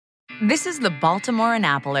This is the Baltimore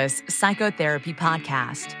Annapolis Psychotherapy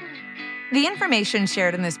Podcast. The information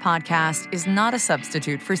shared in this podcast is not a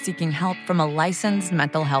substitute for seeking help from a licensed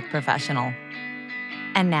mental health professional.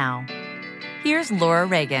 And now, here's Laura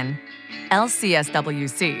Reagan,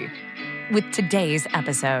 LCSWC, with today's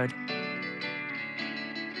episode.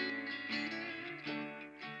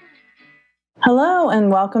 Hello, and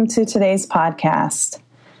welcome to today's podcast.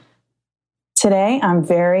 Today, I'm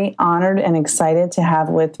very honored and excited to have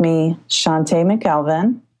with me Shantae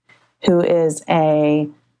McElveen, who is a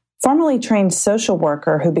formerly trained social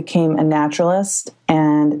worker who became a naturalist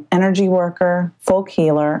and energy worker, folk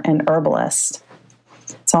healer, and herbalist.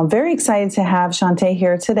 So I'm very excited to have Shantae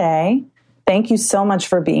here today. Thank you so much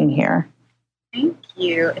for being here. Thank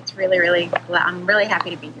you. It's I'm really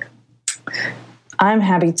happy to be here. I'm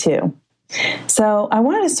happy too. So I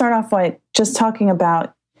wanted to start off by just talking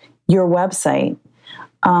about your website.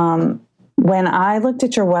 When I looked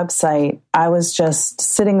at your website, I was just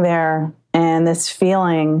sitting there and this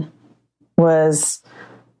feeling was,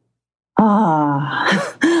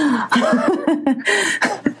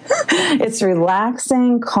 it's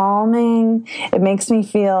relaxing, calming. It makes me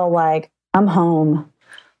feel like I'm home.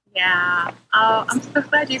 Yeah. Oh, I'm so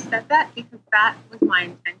glad you said that because that was my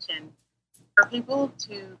intention for people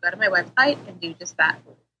to go to my website and do just that.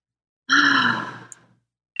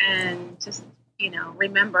 And just,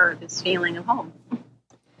 remember this feeling of home.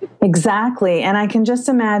 Exactly. And I can just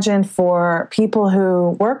imagine for people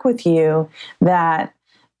who work with you that,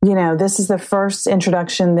 this is the first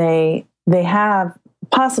introduction they have,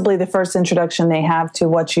 possibly the first introduction they have to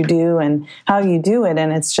what you do and how you do it.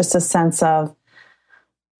 And it's just a sense of,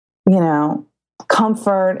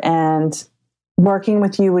 comfort, and working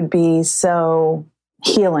with you would be so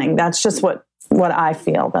healing. That's just what I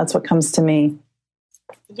feel. That's what comes to me.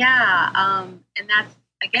 Yeah. And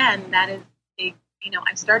that is big.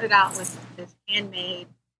 I started out with this handmade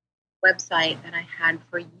website that I had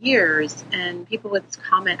for years, and people would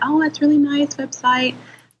comment, "Oh, that's really nice website."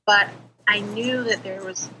 But I knew that there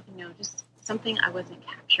was, just something I wasn't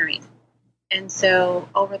capturing. And so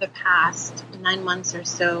over the past 9 months or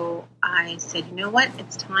so, I said, you know what?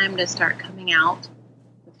 It's time to start coming out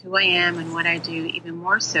with who I am and what I do even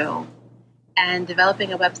more so. And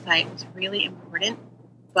developing a website was really important,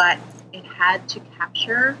 but it had to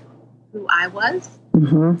capture who I was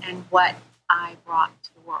and what I brought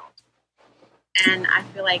to the world. And I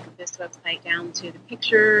feel like this website, down to the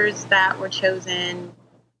pictures that were chosen,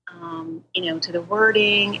 to the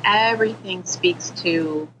wording, everything speaks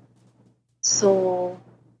to soul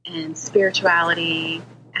and spirituality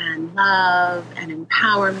and love and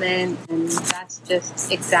empowerment. And that's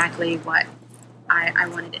just exactly what I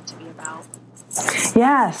wanted it to be about.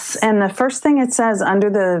 Yes. And the first thing it says under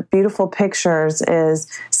the beautiful pictures is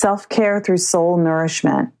self-care through soul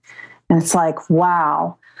nourishment. And it's like,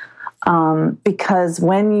 wow. Because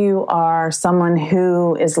when you are someone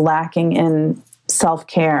who is lacking in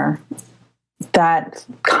self-care, that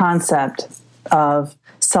concept of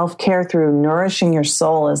self-care through nourishing your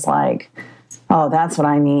soul is like, oh, that's what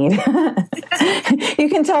I need. You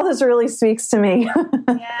can tell this really speaks to me.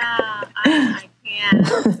 Yeah, I can.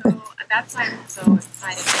 So that's why I'm so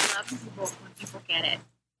excited. I love when people get it,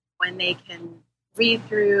 when they can read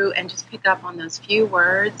through and just pick up on those few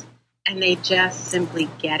words and they just simply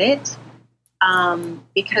get it.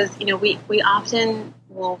 Because, we often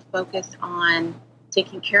will focus on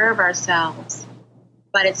taking care of ourselves,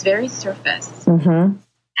 but it's very surface. Mm-hmm.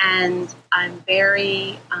 And I'm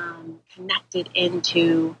very connected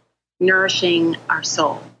into nourishing our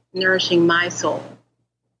soul, nourishing my soul.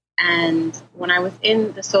 And when I was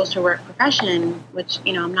in the social work profession, which,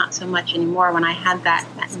 I'm not so much anymore, when I had that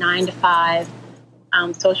 9 to 5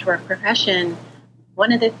 social work profession,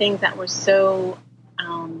 one of the things that was so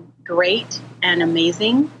great and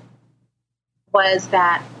amazing was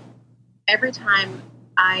that every time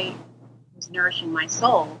I was nourishing my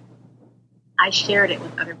soul, I shared it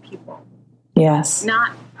with other people. Yes.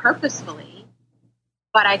 Not purposefully,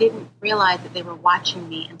 but I didn't realize that they were watching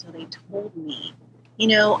me until they told me,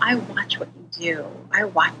 I watch what you do. I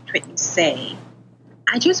watch what you say.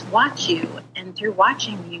 I just watch you. And through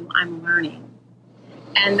watching you, I'm learning.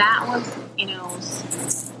 And that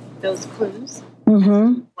was, those clues,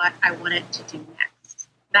 what I wanted to do next.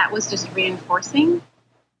 That was just reinforcing,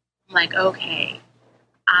 like, okay,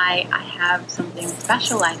 I have something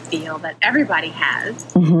special, I feel, that everybody has.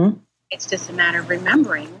 Mm-hmm. It's just a matter of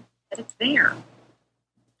remembering that it's there.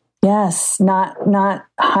 Yes, not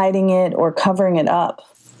hiding it or covering it up.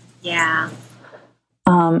 Yeah.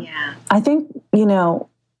 I think,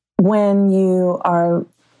 when you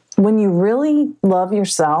really love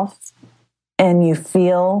yourself and you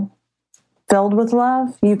feel filled with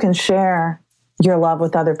love, you can share your love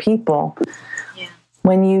with other people. Yeah.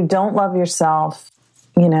 When you don't love yourself,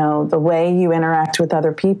 the way you interact with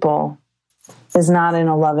other people is not in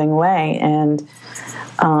a loving way. And,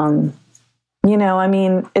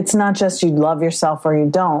 it's not just you love yourself or you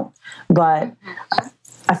don't, but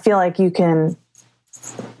I feel like you can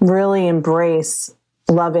really embrace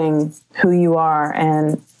loving who you are.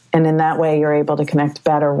 And in that way, you're able to connect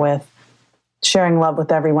better with sharing love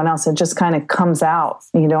with everyone else. It just kind of comes out.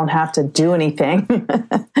 You don't have to do anything.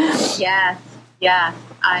 Yes.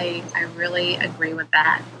 I really agree with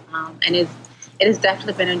that. And it has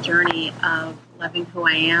definitely been a journey of loving who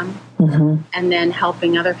I am, and then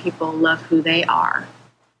helping other people love who they are.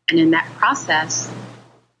 And in that process,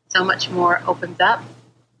 so much more opens up.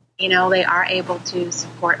 They are able to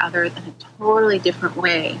support others in a totally different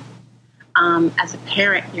way. As a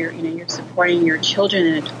parent, you're supporting your children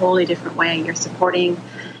in a totally different way. You're supporting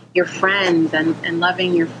your friends and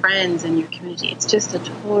loving your friends and your community. It's just a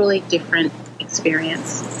totally different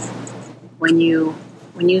experience when you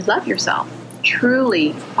love yourself.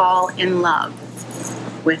 Truly fall in love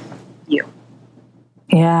with you.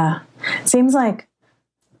 Yeah. Seems like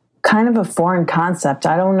kind of a foreign concept.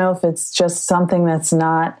 I don't know if it's just something that's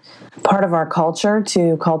not part of our culture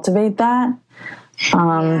to cultivate that.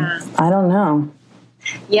 I don't know.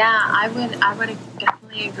 Yeah, I would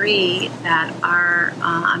definitely agree that our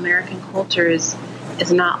American culture is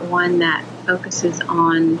not one that focuses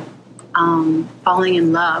on falling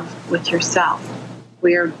in love with yourself.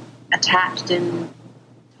 We're attached and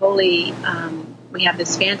totally, we have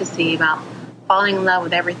this fantasy about falling in love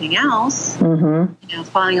with everything else,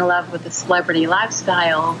 falling in love with the celebrity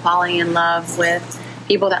lifestyle, falling in love with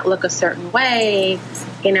people that look a certain way,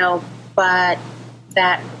 but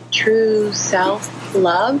that true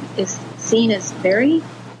self-love is seen as very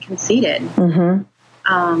conceited,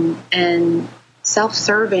 and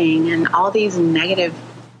self-serving and all these negative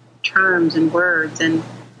terms and words. And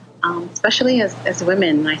especially as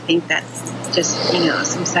women, I think that just,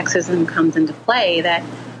 some sexism comes into play, that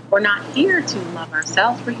we're not here to love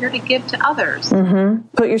ourselves. We're here to give to others.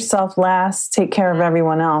 Put yourself last, take care of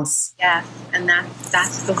everyone else. Yes. And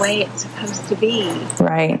that's the way it's supposed to be.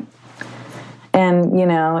 Right. And,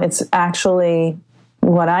 it's actually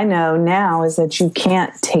what I know now is that you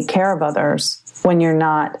can't take care of others when you're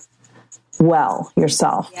not well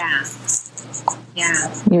yourself. Yeah.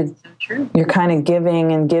 You're, so true. You're kind of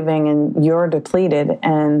giving and you're depleted,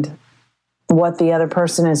 and what the other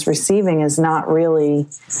person is receiving is not really,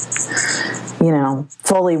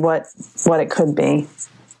 fully what it could be.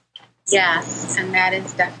 Yes. And that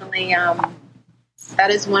is definitely, that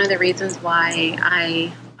is one of the reasons why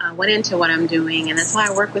I went into what I'm doing. And that's why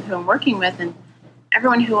I work with who I'm working with. And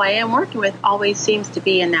everyone who I am working with always seems to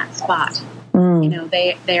be in that spot.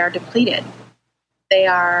 They are depleted. They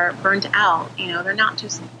are burnt out. They're not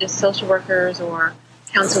just social workers or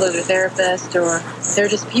counselors or therapists, or they're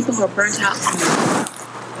just people who are burnt out from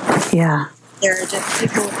themselves. Yeah. They're just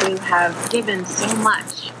people who have given so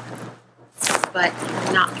much, but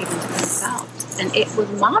not given to themselves. And it was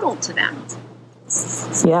modeled to them.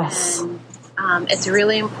 Yes. And it's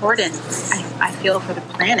really important, I feel, for the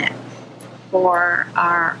planet, for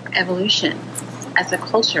our evolution as a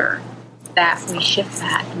culture, that we shift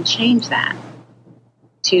that and change that,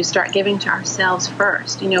 to start giving to ourselves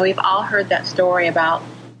first. We've all heard that story about,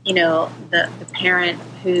 the parent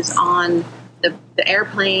who's on the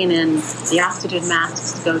airplane and the oxygen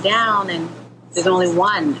masks go down, and there's only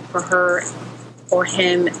one for her or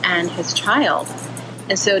him and his child.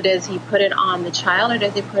 And so does he put it on the child, or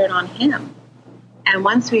does he put it on him? And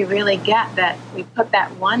once we really get that, we put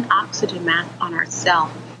that one oxygen mask on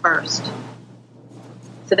ourselves first,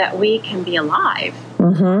 so that we can be alive for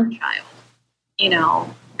our child.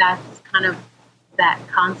 That's kind of that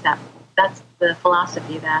concept. That's the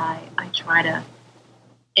philosophy that I try to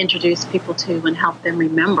introduce people to and help them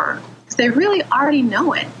remember, because they really already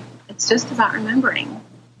know it. It's just about remembering.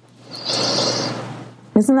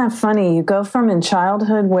 Isn't that funny? You go from in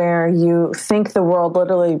childhood where you think the world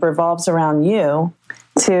literally revolves around you,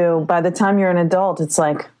 to by the time you're an adult, it's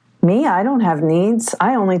like, me, I don't have needs.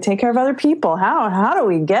 I only take care of other people. How do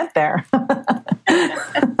we get there?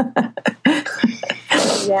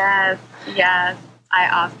 Yes.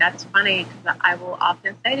 That's funny, because I will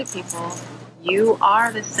often say to people, you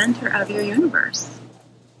are the center of your universe.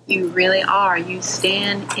 You really are. You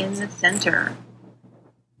stand in the center.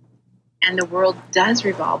 And the world does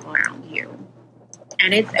revolve around you.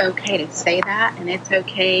 And it's okay to say that, and it's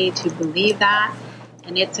okay to believe that,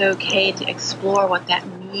 and it's okay to explore what that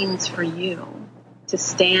means for you, to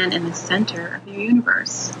stand in the center of your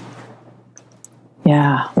universe.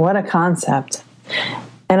 Yeah, what a concept.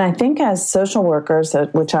 And I think as social workers,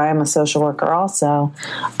 which I am a social worker also,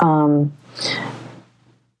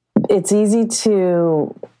 it's easy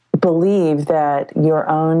to believe that your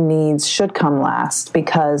own needs should come last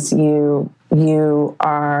because you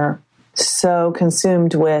are so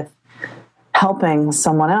consumed with helping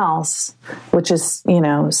someone else, which is,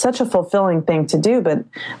 such a fulfilling thing to do.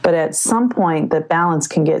 But at some point, the balance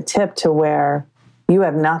can get tipped to where you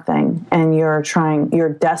have nothing and your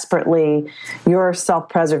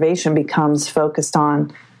self-preservation becomes focused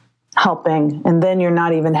on helping. And then you're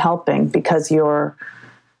not even helping because your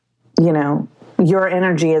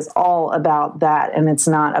energy is all about that. And it's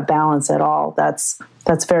not a balance at all. That's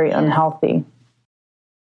very unhealthy.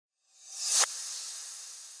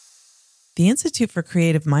 The Institute for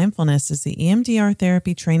Creative Mindfulness is the EMDR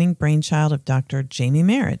therapy training brainchild of Dr. Jamie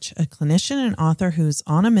Marich, a clinician and author who's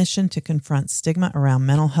on a mission to confront stigma around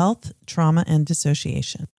mental health, trauma, and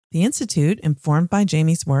dissociation. The Institute, informed by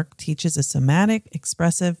Jamie's work, teaches a somatic,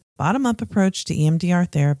 expressive, bottom-up approach to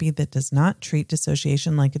EMDR therapy that does not treat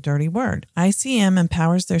dissociation like a dirty word. ICM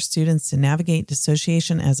empowers their students to navigate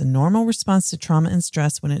dissociation as a normal response to trauma and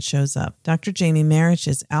stress when it shows up. Dr. Jamie Marich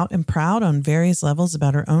is out and proud on various levels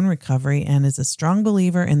about her own recovery and is a strong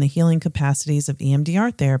believer in the healing capacities of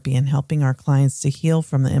EMDR therapy and helping our clients to heal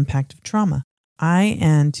from the impact of trauma. I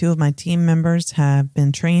and two of my team members have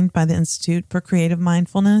been trained by the Institute for Creative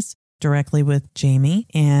Mindfulness directly with Jamie,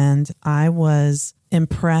 and I was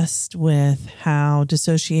impressed with how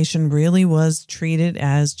dissociation really was treated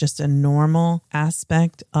as just a normal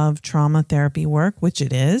aspect of trauma therapy work, which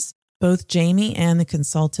it is. Both Jamie and the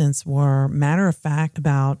consultants were matter of fact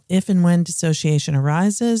about if and when dissociation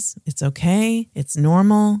arises, it's okay, it's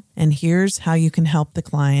normal, and here's how you can help the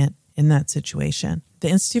client in that situation. The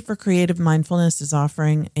Institute for Creative Mindfulness is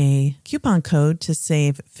offering a coupon code to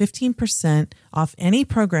save 15% off any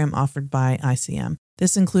program offered by ICM.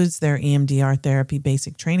 This includes their EMDR therapy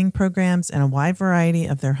basic training programs and a wide variety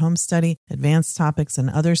of their home study, advanced topics, and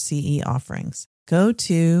other CE offerings. Go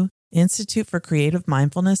to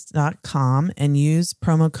instituteforcreativemindfulness.com and use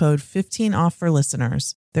promo code 15OFF for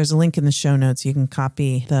listeners. There's a link in the show notes. You can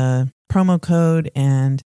copy the promo code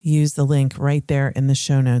and use the link right there in the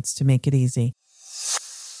show notes to make it easy.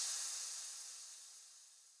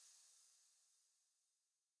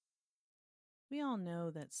 We all know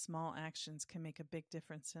that small actions can make a big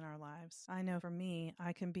difference in our lives. I know for me,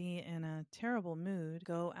 I can be in a terrible mood,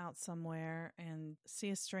 go out somewhere and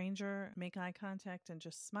see a stranger, make eye contact and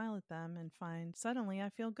just smile at them and find suddenly I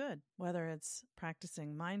feel good. Whether it's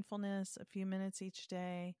practicing mindfulness a few minutes each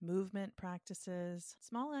day, movement practices,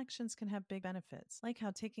 small actions can have big benefits, like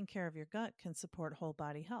how taking care of your gut can support whole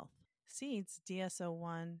body health. Seeds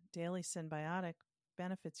DSO1 Daily Symbiotic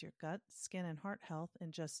benefits your gut, skin, and heart health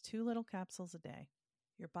in just 2 little capsules a day.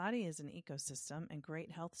 Your body is an ecosystem, and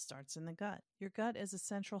great health starts in the gut. Your gut is a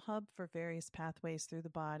central hub for various pathways through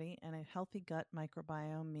the body, and a healthy gut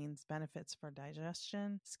microbiome means benefits for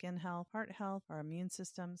digestion, skin health, heart health, our immune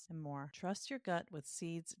systems, and more. Trust your gut with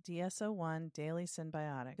Seed's DSO1 Daily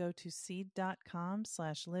Symbiotic. Go to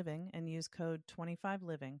seed.com/living and use code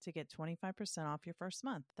 25living to get 25% off your first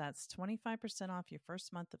month. That's 25% off your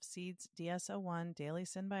first month of Seed's DSO1 Daily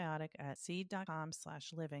Symbiotic at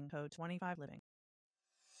seed.com/living, code 25living.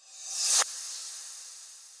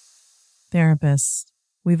 Therapists,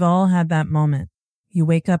 we've all had that moment. You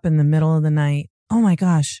wake up in the middle of the night. Oh my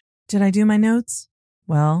gosh, did I do my notes?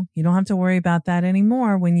 Well, you don't have to worry about that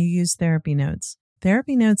anymore when you use Therapy Notes.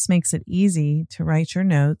 Therapy Notes makes it easy to write your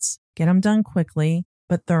notes, get them done quickly,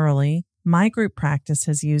 but thoroughly. My group practice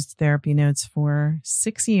has used Therapy Notes for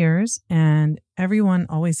 6 years, and everyone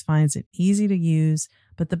always finds it easy to use.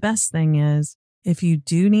 But the best thing is, if you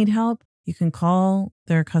do need help, you can call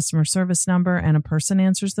their customer service number and a person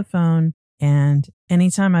answers the phone. And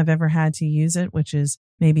anytime I've ever had to use it, which is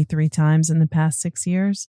maybe 3 times in the past 6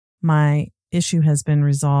 years, my issue has been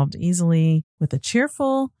resolved easily with a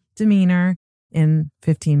cheerful demeanor in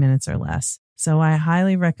 15 minutes or less. So I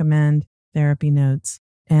highly recommend Therapy Notes.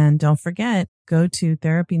 And don't forget, go to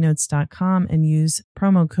therapynotes.com and use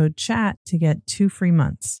promo code CHAT to get 2 free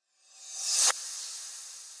months.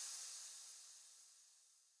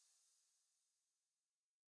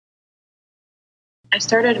 I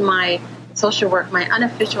started my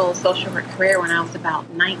unofficial social work career when I was about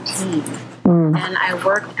 19. And I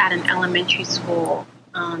worked at an elementary school.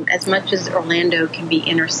 As much as Orlando can be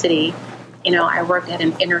inner city, I worked at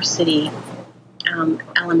an inner city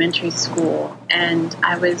elementary school, and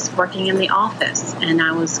I was working in the office, and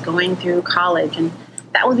I was going through college, and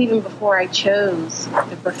that was even before I chose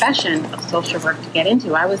the profession of social work to get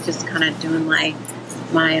into. I was just kind of doing my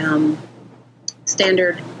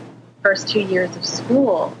standard first 2 years of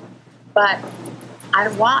school. But I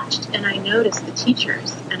watched and I noticed the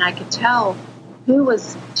teachers, and I could tell who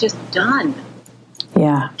was just done.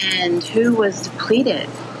 Yeah. And who was depleted,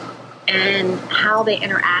 and how they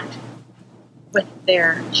interact with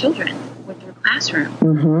their children, with their classroom.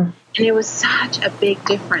 Mm-hmm. And it was such a big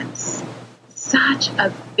difference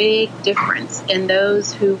in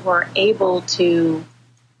those who were able to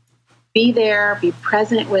be there, be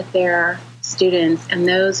present with their students, and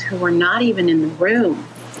those who were not even in the room,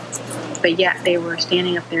 but yet they were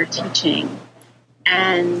standing up there teaching.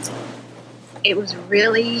 And it was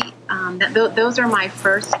really, those are my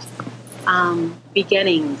first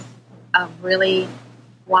beginnings of really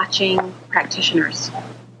watching practitioners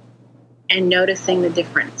and noticing the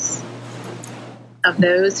difference of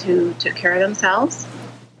those who took care of themselves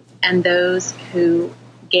and those who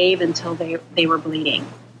gave until they were bleeding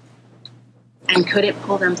and couldn't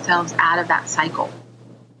pull themselves out of that cycle.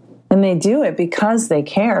 And they do it because they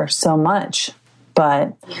care so much.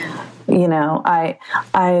 But, you know, I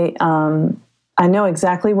know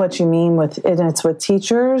exactly what you mean with it. It's with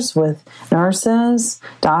teachers, with nurses,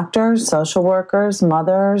 doctors, social workers,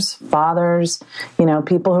 mothers, fathers, you know,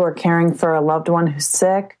 people who are caring for a loved one who's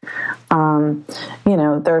sick. You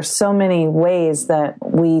know, there are so many ways that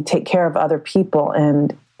we take care of other people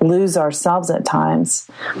and lose ourselves at times.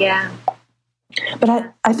 Yeah.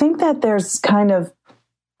 But I think that there's kind of,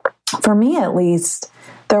 for me at least,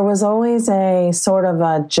 there was always a sort of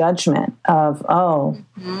a judgment of,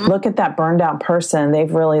 look at that burned out person. They've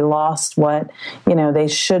really lost what, you know, they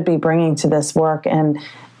should be bringing to this work, and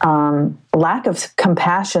lack of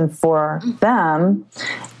compassion for them.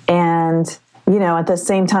 And, you know, at the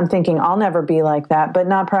same time thinking I'll never be like that, but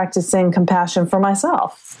not practicing compassion for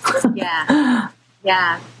myself. Yeah.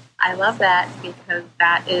 I love that, because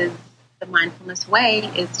that is the mindfulness way,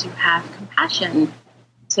 is to have compassion,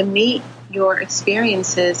 to meet your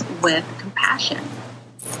experiences with compassion.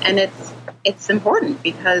 And it's important,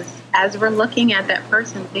 because as we're looking at that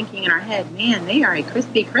person, thinking in our head, man, they are a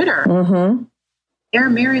crispy critter. Mm-hmm. They're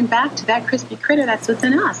mirroring back to that crispy critter that's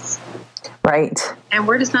within us. Right. And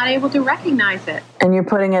we're just not able to recognize it. And you're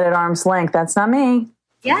putting it at arm's length. That's not me.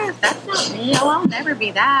 Yes, that's not me. Oh, I'll never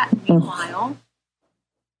be that. Meanwhile,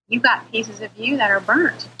 you got pieces of you that are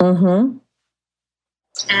burnt. Mm-hmm.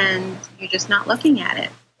 And you're just not looking at it.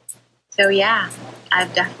 So yeah,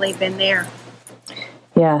 I've definitely been there.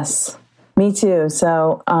 Yes, me too.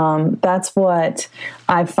 So that's what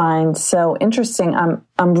I find so interesting.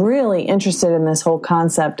 I'm really interested in this whole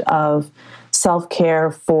concept of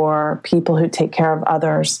self-care for people who take care of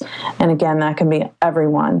others. And again, that can be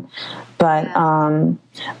everyone. But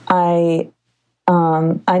I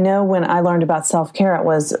know when I learned about self-care, it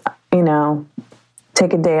was, you know,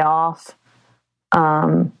 take a day off,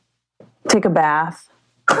 take a bath,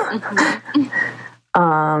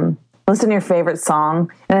 listen to your favorite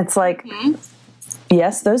song. And it's like,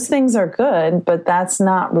 yes, those things are good, but that's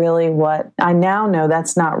not really what I now know.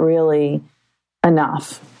 That's not really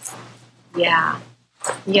enough. Yeah,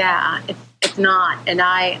 it's not. And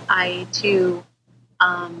I too,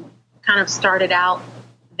 kind of started out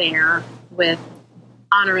there with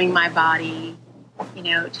honoring my body, you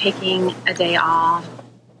know, taking a day off.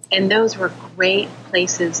 And those were great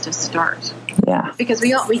places to start. Yeah. Because we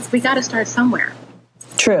got to start somewhere.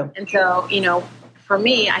 True. And so, you know, for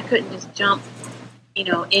me, I couldn't just jump, you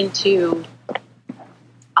know, into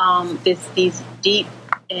these deep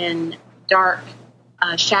and dark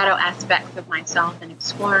shadow aspects of myself and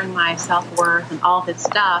exploring my self-worth and all this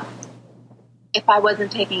stuff if I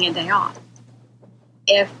wasn't taking a day off,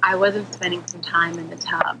 if I wasn't spending some time in the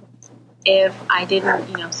tub, if I didn't,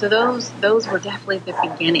 you know, so those were definitely the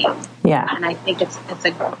beginning. Yeah. And I think it's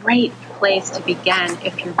a great place to begin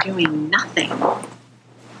if you're doing nothing.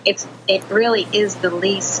 It really is the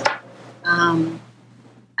least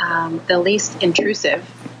intrusive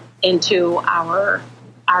into our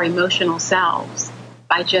emotional selves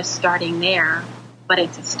by just starting there. But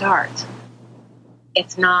it's a start.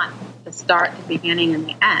 It's not the start, the beginning, and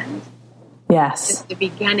the end. Yes. It's the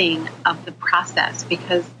beginning of the process,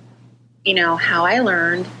 because you know, how I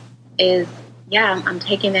learned is, I'm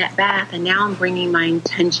taking that bath, and now I'm bringing my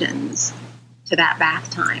intentions to that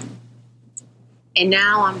bath time. And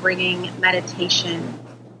now I'm bringing meditation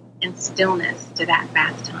and stillness to that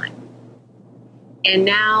bath time. And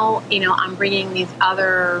now, you know, I'm bringing these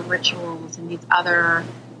other rituals and these other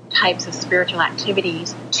types of spiritual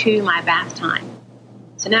activities to my bath time.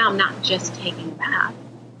 So now I'm not just taking a bath.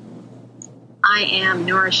 I am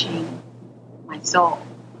nourishing my soul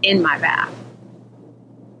in my bath.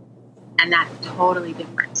 And that's totally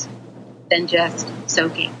different than just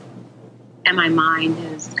soaking. and my mind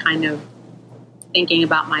is kind of thinking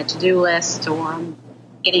about my to-do list, or I'm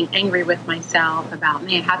getting angry with myself about,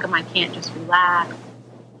 man, how come I can't just relax?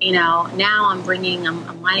 Now I'm lighting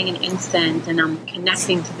an incense, and I'm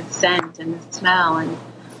connecting to the scent and the smell, and,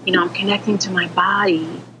 I'm connecting to my body,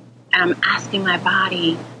 and I'm asking my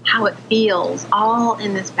body how it feels, all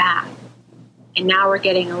in this bath. And now we're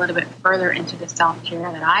getting a little bit further into the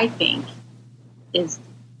self-care that I think is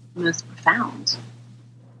most profound.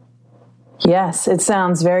 Yes, it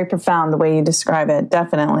sounds very profound the way you describe it,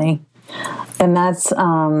 definitely. And that's,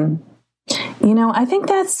 I think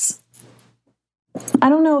I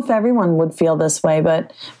don't know if everyone would feel this way,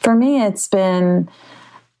 but for me, it's been,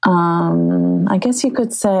 I guess you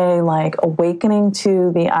could say, like, awakening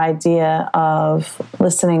to the idea of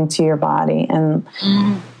listening to your body and,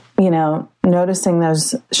 noticing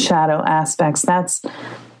those shadow aspects. That's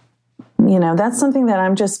something that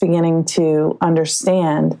I'm just beginning to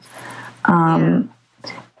understand. Can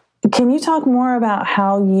you talk more about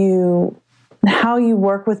how you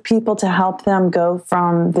work with people to help them go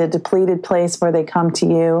from the depleted place where they come to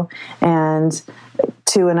you and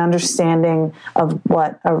to an understanding of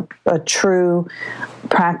what a true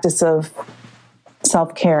practice of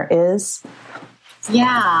self-care is?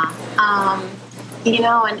 Yeah.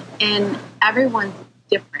 And everyone's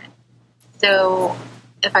different. So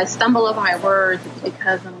if I stumble over my words, it's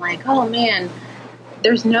because I'm like, oh man,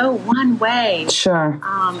 there's no one way. Sure.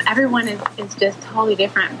 Everyone is just totally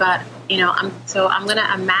different. But, I'm going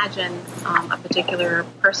to imagine a particular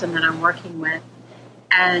person that I'm working with,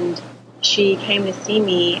 and she came to see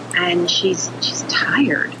me, and she's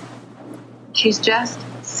tired. She's just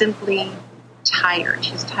simply tired.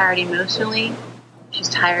 She's tired emotionally. She's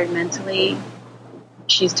tired mentally.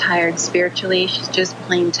 She's tired spiritually. She's just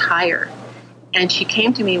plain tired. And she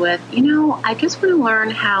came to me with, I just want to learn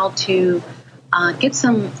how to get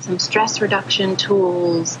some stress reduction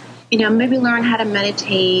tools, maybe learn how to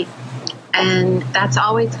meditate. And that's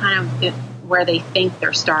always kind of where they think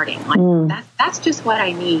they're starting. Like, that's just what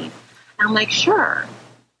I need. And I'm like, sure,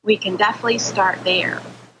 we can definitely start there.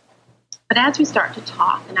 But as we start to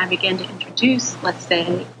talk and I begin to introduce, let's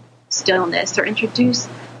say, stillness, or introduce,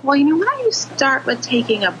 why don't you start with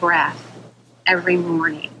taking a breath every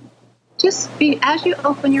morning? As you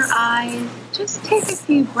open your eyes, just take a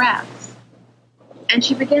few breaths. And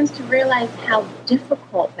she begins to realize how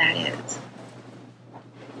difficult that is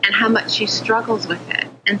and how much she struggles with it.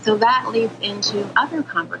 And so that leads into other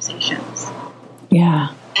conversations.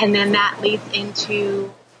 Yeah. And then that leads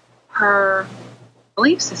into her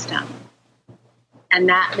belief system. And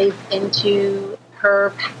that leads into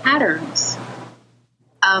her patterns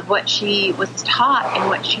of what she was taught and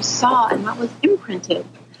what she saw and what was imprinted.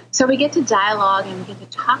 So we get to dialogue and we get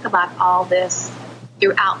to talk about all this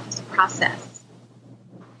throughout this process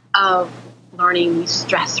of learning these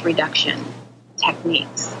stress reduction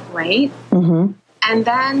techniques, right? Mm-hmm. And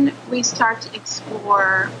then we start to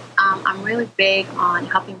explore, I'm really big on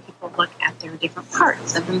helping people look at their different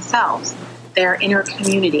parts of themselves, their inner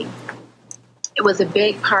community. It was a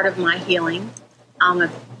big part of my healing,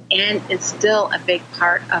 and it's still a big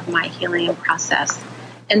part of my healing process.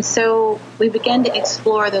 And so we began to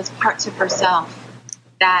explore those parts of herself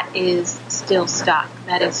that is still stuck,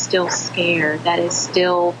 that is still scared, that is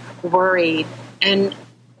still worried. And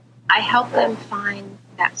I help them find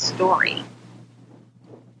that story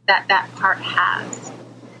that part has.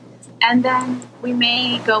 And then we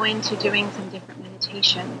may go into doing some different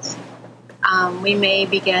meditations. We may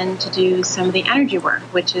begin to do some of the energy work,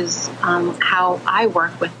 which is how I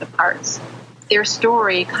work with the parts. Their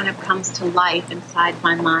story kind of comes to life inside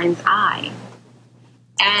my mind's eye.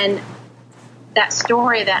 And that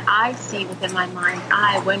story that I see within my mind's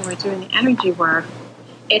eye when we're doing the energy work,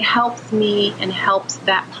 it helps me and helps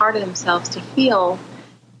that part of themselves to heal,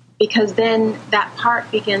 because then that part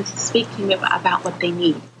begins to speak to me about what they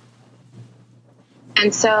need.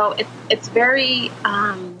 And so it's very,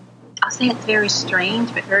 I'll say it's very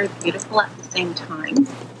strange, but very beautiful at the same time.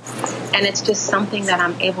 And it's just something that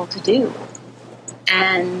I'm able to do.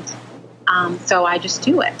 And so I just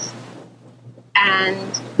do it. And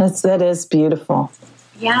that is beautiful.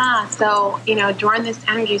 Yeah. So, during this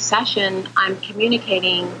energy session, I'm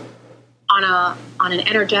communicating on an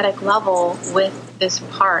energetic level with this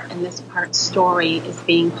part, and this part's story is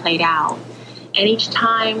being played out. And each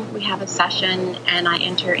time we have a session and we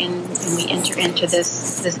enter into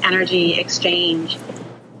this energy exchange,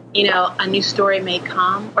 a new story may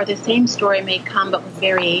come, or the same story may come, but with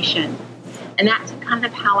variation. And that's kind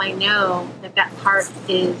of how I know that part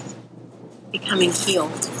is becoming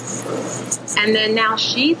healed. And then now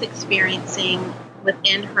she's experiencing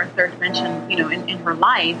within her third dimension, in her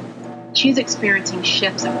life, she's experiencing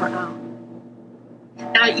shifts of her own.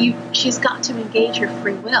 Now, she's got to engage her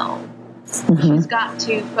free will. Mm-hmm. She's got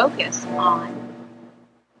to focus on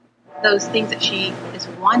those things that she is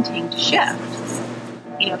wanting to shift.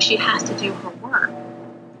 She has to do her work.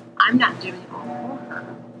 I'm not doing it all for her.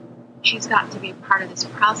 She's got to be a part of this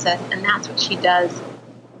process, and that's what she does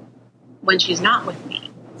when she's not with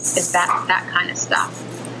me, is that kind of stuff.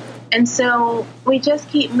 And so we just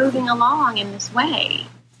keep moving along in this way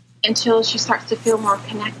until she starts to feel more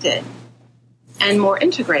connected and more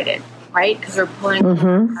integrated, right? Because we're pulling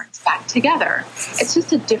the parts back together. It's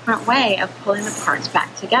just a different way of pulling the parts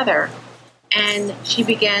back together. And she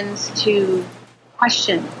begins to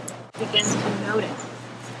question, begins to notice.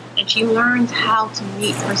 And she learns how to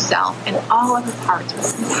meet herself and all of her parts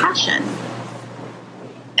with compassion.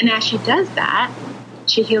 And as she does that,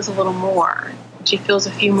 she heals a little more. She fills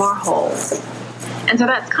a few more holes. And so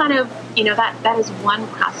that's kind of, that is one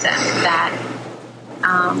process that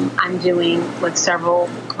I'm doing with several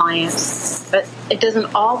clients. But it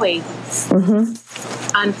doesn't always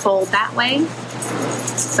unfold that way.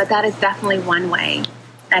 But that is definitely one way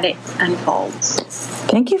that it unfolds.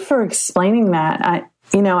 Thank you for explaining that. I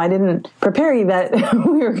didn't prepare you that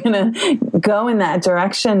we were going to go in that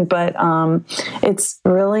direction, but it's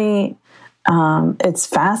really it's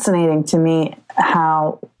fascinating to me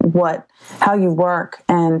how you work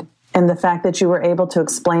and the fact that you were able to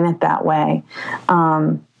explain it that way.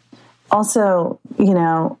 Also,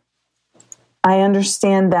 I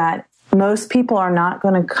understand that most people are not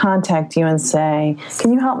going to contact you and say,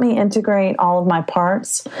 can you help me integrate all of my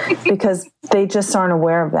parts? Because they just aren't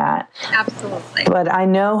aware of that. Absolutely. But I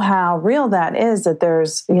know how real that is, that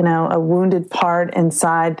there's, a wounded part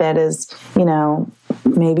inside that is,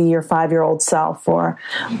 maybe your 5-year-old self or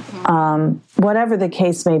whatever the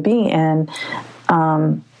case may be. And,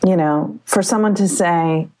 for someone to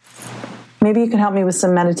say, maybe you can help me with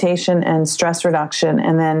some meditation and stress reduction,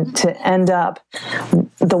 and then to end up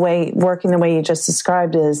working the way you just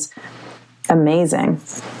described is amazing.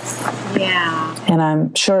 Yeah. And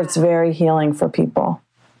I'm sure it's very healing for people.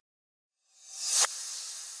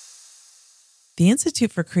 The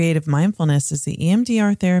Institute for Creative Mindfulness is the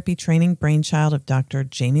EMDR therapy training brainchild of Dr.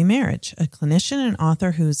 Jamie Marich, a clinician and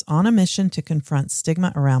author who's on a mission to confront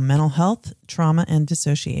stigma around mental health, trauma, and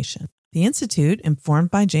dissociation. The Institute,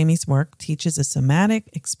 informed by Jamie's work, teaches a somatic,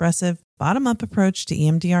 expressive, bottom-up approach to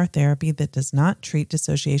EMDR therapy that does not treat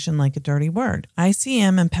dissociation like a dirty word.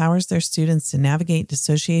 ICM empowers their students to navigate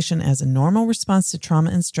dissociation as a normal response to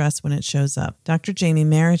trauma and stress when it shows up. Dr. Jamie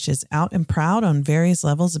Marich is out and proud on various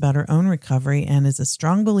levels about her own recovery and is a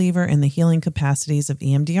strong believer in the healing capacities of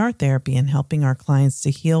EMDR therapy and helping our clients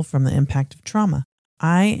to heal from the impact of trauma.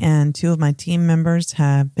 I and 2 of my team members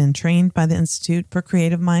have been trained by the Institute for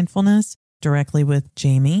Creative Mindfulness directly with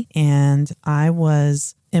Jamie, and I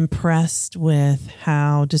was impressed with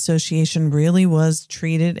how dissociation really was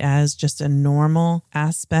treated as just a normal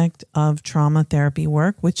aspect of trauma therapy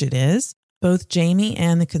work, which it is. Both Jamie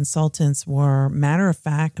and the consultants were matter of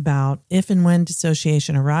fact about if and when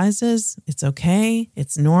dissociation arises, it's okay,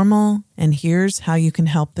 it's normal, and here's how you can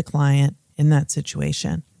help the client in that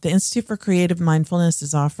situation. The Institute for Creative Mindfulness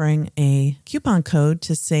is offering a coupon code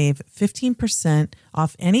to save 15%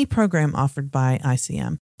 off any program offered by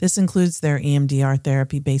ICM. This includes their EMDR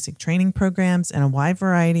therapy basic training programs and a wide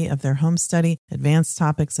variety of their home study, advanced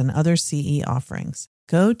topics, and other CE offerings.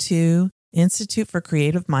 Go to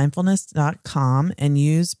instituteforcreativemindfulness.com and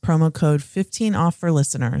use promo code 15OFF for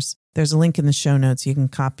listeners. There's a link in the show notes. You can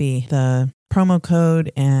copy the promo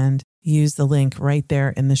code and use the link right there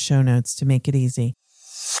in the show notes to make it easy.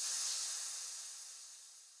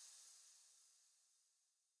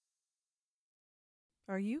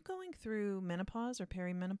 Are you going through menopause or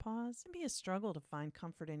perimenopause? It can be a struggle to find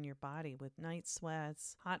comfort in your body with night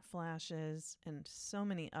sweats, hot flashes, and so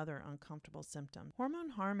many other uncomfortable symptoms. Hormone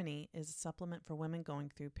Harmony is a supplement for women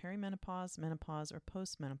going through perimenopause, menopause, or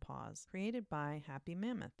postmenopause, created by Happy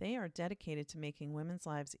Mammoth. They are dedicated to making women's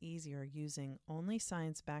lives easier using only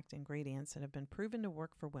science-backed ingredients that have been proven to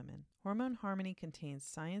work for women. Hormone Harmony contains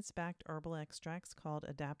science-backed herbal extracts called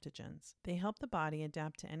adaptogens. They help the body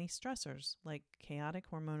adapt to any stressors, like chaotic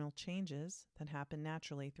hormonal changes that happen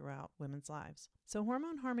naturally throughout women's lives. So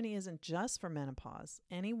Hormone Harmony isn't just for menopause.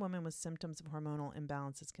 Any woman with symptoms of hormonal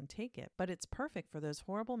imbalances can take it, but it's perfect for those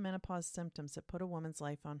horrible menopause symptoms that put a woman's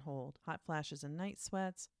life on hold. Hot flashes and night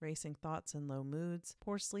sweats, racing thoughts and low moods,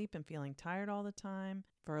 poor sleep and feeling tired all the time.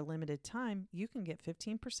 For a limited time, you can get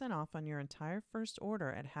 15% off on your entire first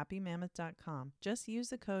order at happymammoth.com. Just use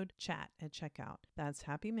the code CHAT at checkout. That's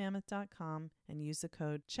happymammoth.com and use the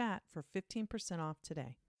code CHAT for 15% off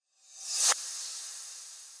today.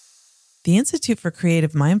 The Institute for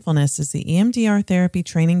Creative Mindfulness is the EMDR therapy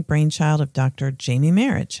training brainchild of Dr. Jamie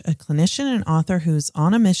Marich, a clinician and author who's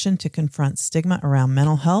on a mission to confront stigma around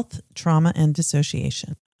mental health, trauma, and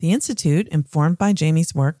dissociation. The Institute, informed by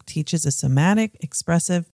Jamie's work, teaches a somatic,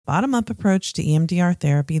 expressive, bottom-up approach to EMDR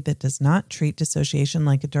therapy that does not treat dissociation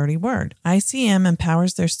like a dirty word. ICM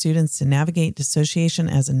empowers their students to navigate dissociation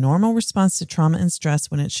as a normal response to trauma and stress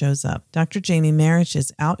when it shows up. Dr. Jamie Marich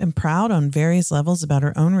is out and proud on various levels about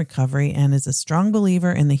her own recovery and is a strong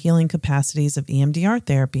believer in the healing capacities of EMDR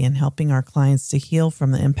therapy and helping our clients to heal from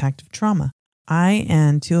the impact of trauma. I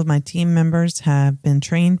and two of my team members have been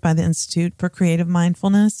trained by the Institute for Creative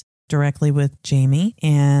Mindfulness directly with Jamie,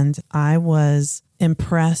 and I was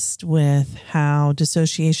impressed with how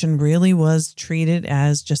dissociation really was treated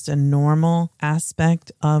as just a normal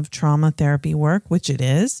aspect of trauma therapy work, which it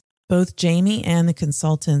is. Both Jamie and the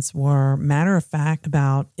consultants were matter of fact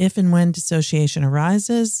about if and when dissociation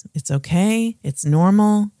arises, it's okay, it's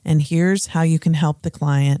normal, and here's how you can help the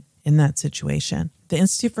client in that situation. The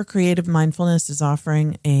Institute for Creative Mindfulness is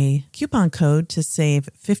offering a coupon code to save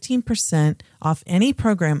 15% off any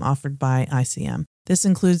program offered by ICM. This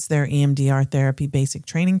includes their EMDR therapy basic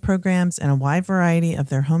training programs and a wide variety of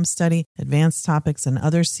their home study, advanced topics, and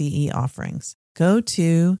other CE offerings. Go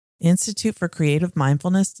to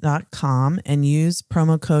instituteforcreativemindfulness.com and use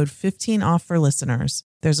promo code 15OFF for listeners.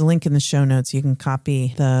 There's a link in the show notes. You can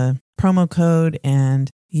copy the promo code and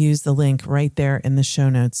use the link right there in the show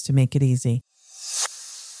notes to make it easy.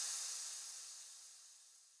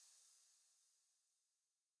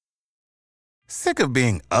 Sick of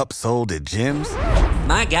being upsold at gyms?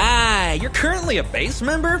 My guy, you're currently a base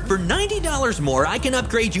member? For $90 more, I can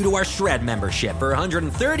upgrade you to our Shred membership. For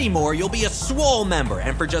 $130 more, you'll be a Swole member.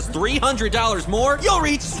 And for just $300 more, you'll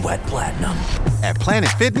reach Sweat Platinum. At Planet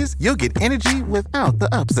Fitness, you'll get energy without the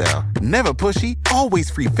upsell. Never pushy, always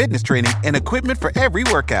free fitness training and equipment for every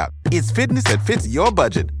workout. It's fitness that fits your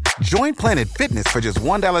budget. Join Planet Fitness for just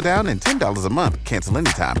 $1 down and $10 a month. Cancel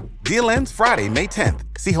anytime. Deal ends Friday, May 10th.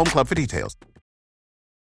 See Home Club for details.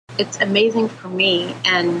 It's amazing for me,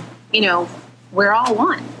 and, we're all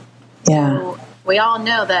one. Yeah. So we all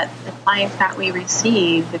know that the clients that we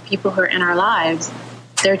receive, the people who are in our lives,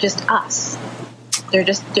 they're just us. They're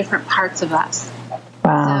just different parts of us.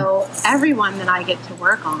 Wow. So everyone that I get to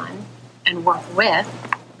work on and work with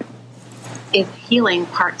is healing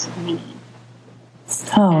parts of me.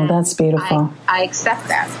 Oh, And that's beautiful. I accept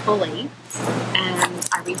that fully, and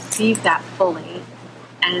I receive that fully,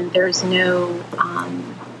 and there's no,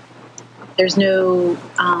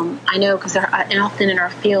 I know, because often in our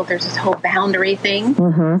field there's this whole boundary thing,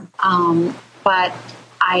 but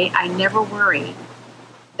I never worry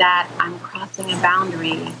that I'm crossing a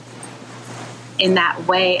boundary in that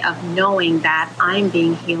way of knowing that I'm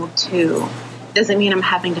being healed too. Doesn't mean I'm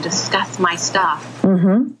having to discuss my stuff,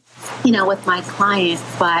 with my client,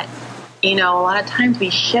 but, a lot of times we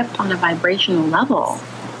shift on a vibrational level.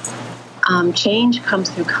 Change comes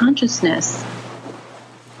through consciousness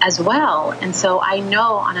as well. And so I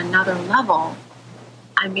know on another level,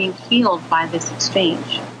 I'm being healed by this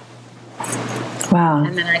exchange. Wow.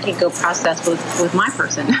 And then I can go process with my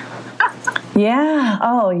person. Yeah.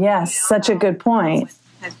 Oh, yes. Such a good point.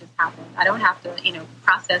 Has just happened. I don't have to,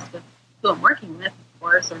 process with who I'm working with, of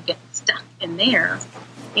course, or get stuck in there.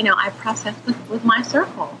 I process with my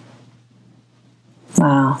circle.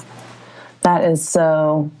 Wow. That is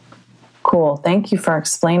so cool. Thank you for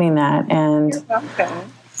explaining that. And, You're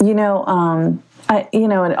welcome. and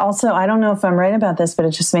also, I don't know if I'm right about this, but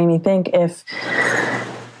it just made me think if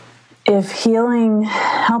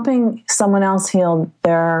helping someone else heal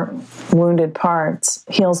their wounded parts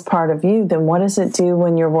heals part of you, then what does it do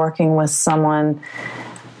when you're working with someone,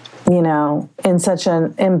 in such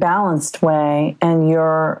an imbalanced way, and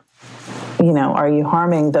are you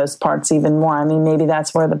harming those parts even more? I mean, maybe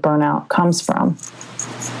that's where the burnout comes from.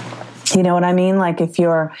 You know what I mean? Like if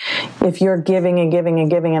you're giving and giving and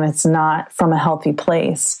giving and it's not from a healthy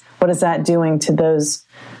place, what is that doing to those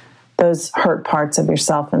hurt parts of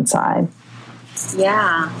yourself inside?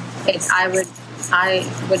 Yeah, I would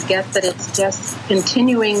guess that it's just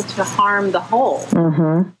continuing to harm the whole.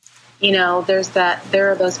 Mm-hmm. There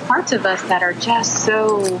are those parts of us that are just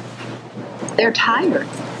they're tired.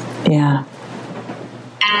 Yeah.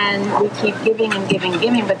 And we keep giving and giving and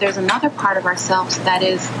giving, but there's another part of ourselves that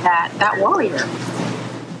is that warrior.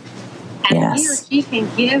 And yes. he or she can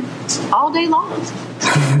give all day long.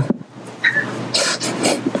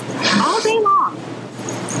 All day long.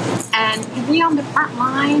 And can be on the front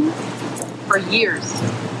line for years.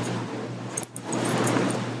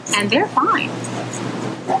 And they're fine.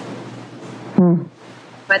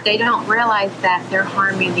 but they don't realize that they're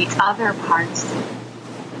harming the other parts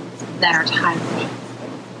that are tired.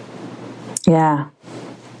 Yeah.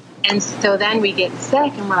 And so then we get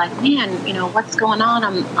sick and we're like, man, you know, what's going on?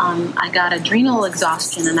 I got adrenal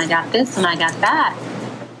exhaustion and I got this and I got that.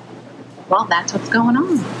 Well, that's what's going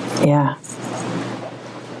on. Yeah.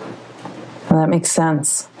 Well, that makes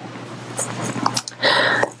sense.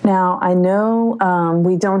 Now, I know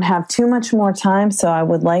we don't have too much more time, so I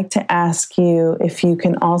would like to ask you if you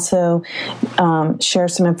can also share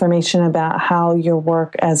some information about how your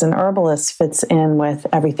work as an herbalist fits in with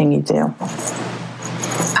everything you do.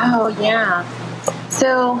 Oh, yeah.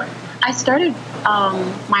 So I started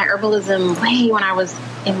my herbalism way when I was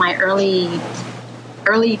in my early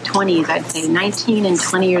 20s, I'd say 19 and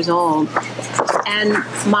 20 years old. And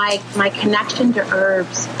my connection to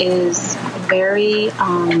herbs is very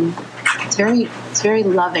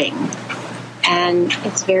loving, and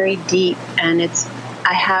it's very deep, and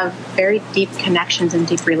I have very deep connections and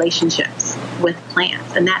deep relationships with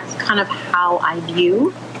plants, and that's kind of how I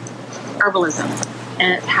view herbalism,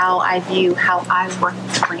 and it's how I view how I work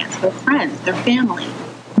with plants. They're friends, they're family.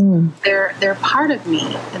 They're part of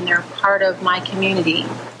me, and they're part of my community.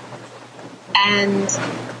 And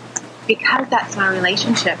because that's my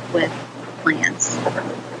relationship with plants,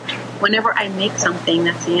 whenever I make something,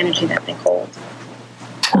 that's the energy that they hold.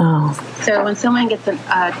 Oh. So when someone gets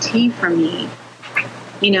a tea from me,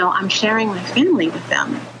 you know, I'm sharing my family with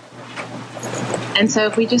them. And so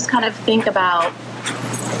if we just kind of think about,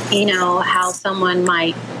 you know, how someone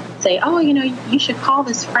might say, oh, you know, you should call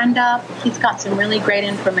this friend up. He's got some really great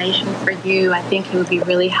information for you. I think he would be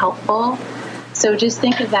really helpful. So just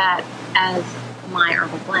think of that as my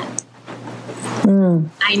herbal blend.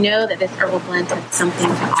 I know that this herbal blend has something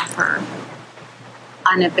to offer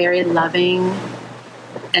on a very loving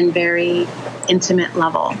and very intimate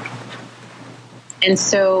level. And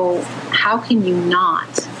so how can you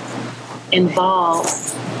not involve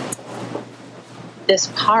this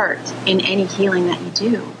part in any healing that you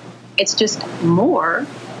do? It's just more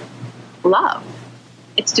love.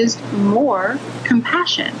 It's just more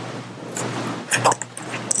compassion.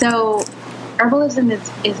 So herbalism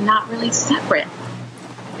is not really separate.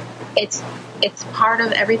 It's part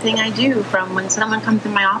of everything I do. From when someone comes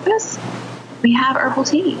in my office, we have herbal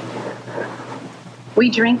tea. We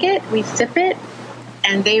drink it, we sip it,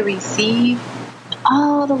 and they receive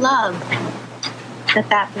all the love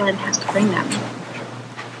that blend has to bring them.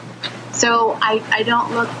 So I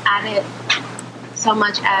don't look at it so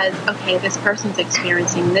much as, okay, this person's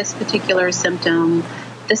experiencing this particular symptom,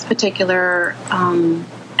 this particular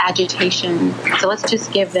agitation, so let's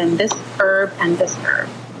just give them this herb and this herb.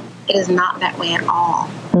 It is not that way at all.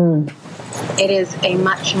 It is a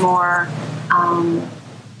much more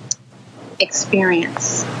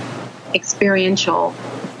experiential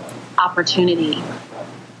opportunity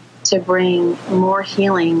to bring more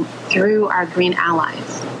healing through our green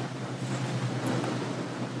allies.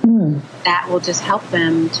 That will just help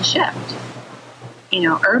them to shift. You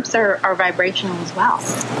know, herbs are vibrational as well.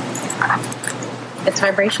 It's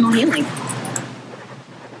vibrational healing.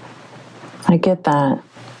 I get that.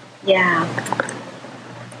 Yeah.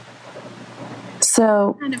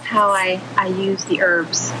 So kind of how I use the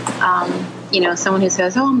herbs. You know, someone who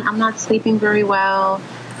says, oh, I'm not sleeping very well.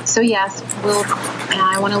 So yes,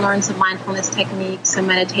 I want to learn some mindfulness techniques, some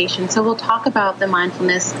meditation. So we'll talk about the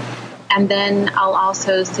mindfulness, and then I'll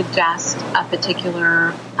also suggest a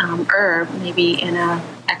particular herb, maybe in an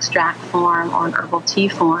extract form or an herbal tea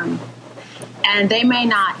form. And they may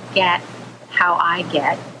not get how I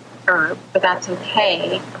get herb, but that's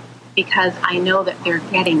okay, because I know that they're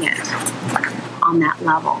getting it on that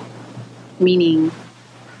level. Meaning,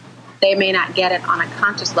 they may not get it on a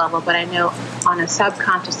conscious level, but I know on a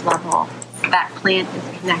subconscious level that plant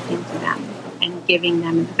is connecting to them and giving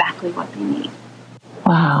them exactly what they need.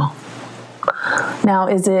 Wow. Now,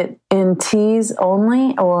 is it in teas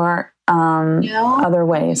only, or No. other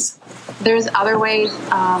ways? There's other ways.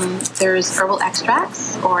 There's herbal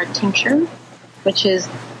extracts or tincture, which is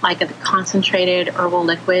like a concentrated herbal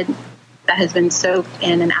liquid that has been soaked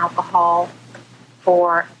in an alcohol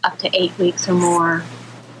for up to 8 weeks or more.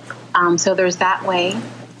 So there's that way.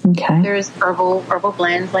 Okay. There's herbal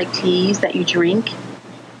blends like teas that you drink.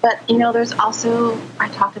 But, you know, there's also, I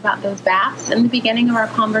talked about those baths in the beginning of our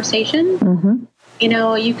conversation. Mm-hmm. You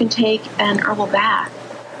know, you can take an herbal bath,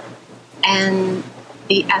 and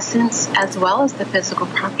the essence as well as the physical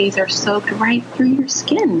properties are soaked right through your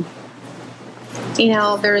skin. You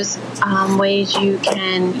know, there's ways you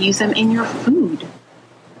can use them in your food.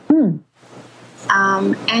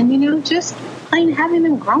 And, you know, just plain having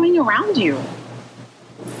them growing around you.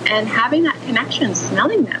 and having that connection,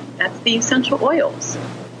 smelling them. That's the essential oils.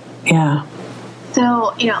 Yeah.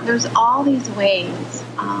 So, there's all these ways,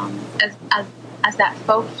 as that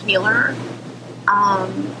folk healer,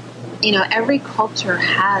 every culture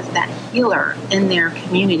has that healer in their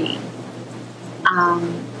community.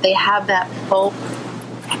 They have that folk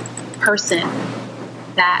person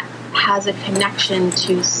that has a connection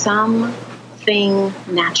to something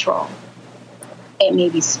natural. It may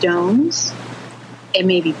be stones. It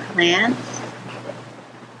may be plants.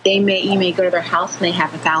 You may go to their house and they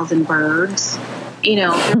have 1,000 birds.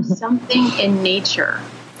 There's something in nature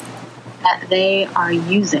that they are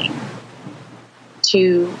using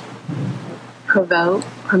to promote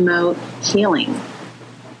healing.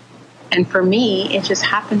 And for me, it just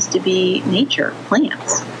happens to be nature,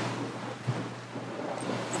 plants.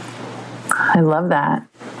 I love that.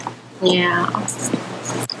 Yeah.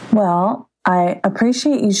 Well, I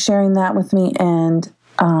appreciate you sharing that with me and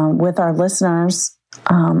with our listeners.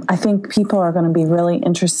 I think people are going to be really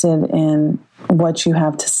interested in what you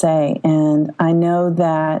have to say. And I know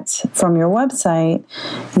that from your website,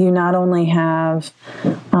 you not only have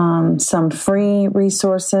some free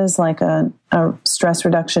resources like a stress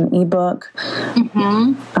reduction ebook,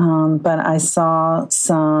 but I saw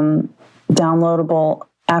some downloadable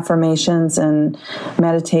affirmations and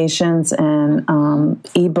meditations and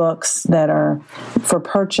ebooks that are for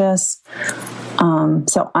purchase.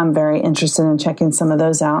 So I'm very interested in checking some of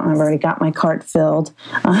those out. And I've already got my cart filled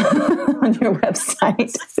on your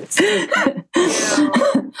website.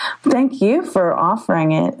 Thank you for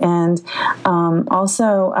offering it. And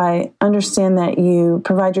also, I understand that you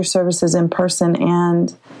provide your services in person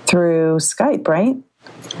and through Skype, right?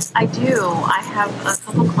 I do. I have a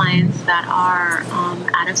couple clients that are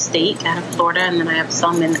out of state, out of Florida, and then I have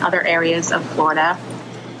some in other areas of Florida.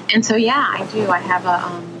 And so, yeah, I do.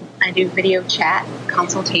 I do video chat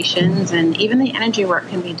consultations, and even the energy work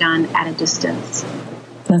can be done at a distance.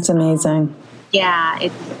 That's amazing. Yeah,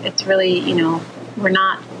 it's really, we're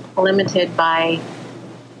not limited by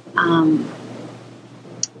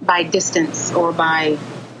distance or by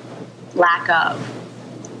lack of.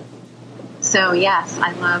 So yes,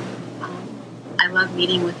 I love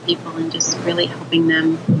meeting with people and just really helping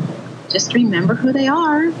them just remember who they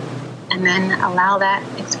are and then allow that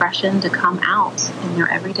expression to come out in their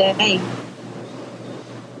everyday.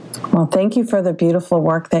 Well, thank you for the beautiful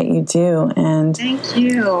work that you do. And thank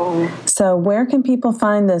you. So where can people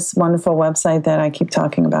find this wonderful website that I keep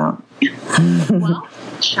talking about? Well,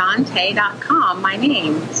 Chonteau.com, my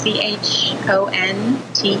name,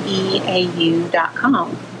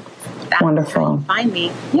 CHONTEAU.com. That's wonderful. How you find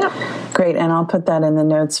me. Yep. Great. And I'll put that in the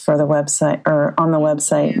notes for the website or on the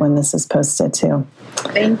website when this is posted too.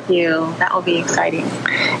 Thank you. That will be exciting.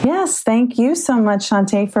 Yes. Thank you so much,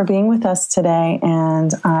 Shantae, for being with us today.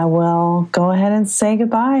 And I will go ahead and say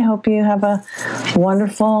goodbye. Hope you have a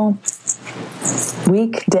wonderful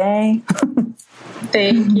week, day.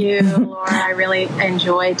 Thank you, Laura. I really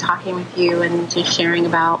enjoyed talking with you and just sharing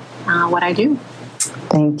about what I do.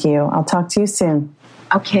 Thank you. I'll talk to you soon.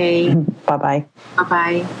 Okay. Bye-bye.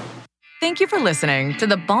 Bye-bye. Thank you for listening to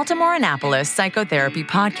the Baltimore Annapolis Psychotherapy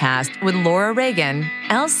Podcast with Laura Reagan,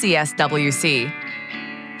 LCSWC.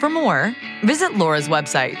 For more, visit Laura's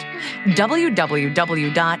website,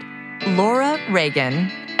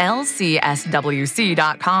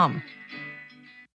 www.laurareaganlcswc.com.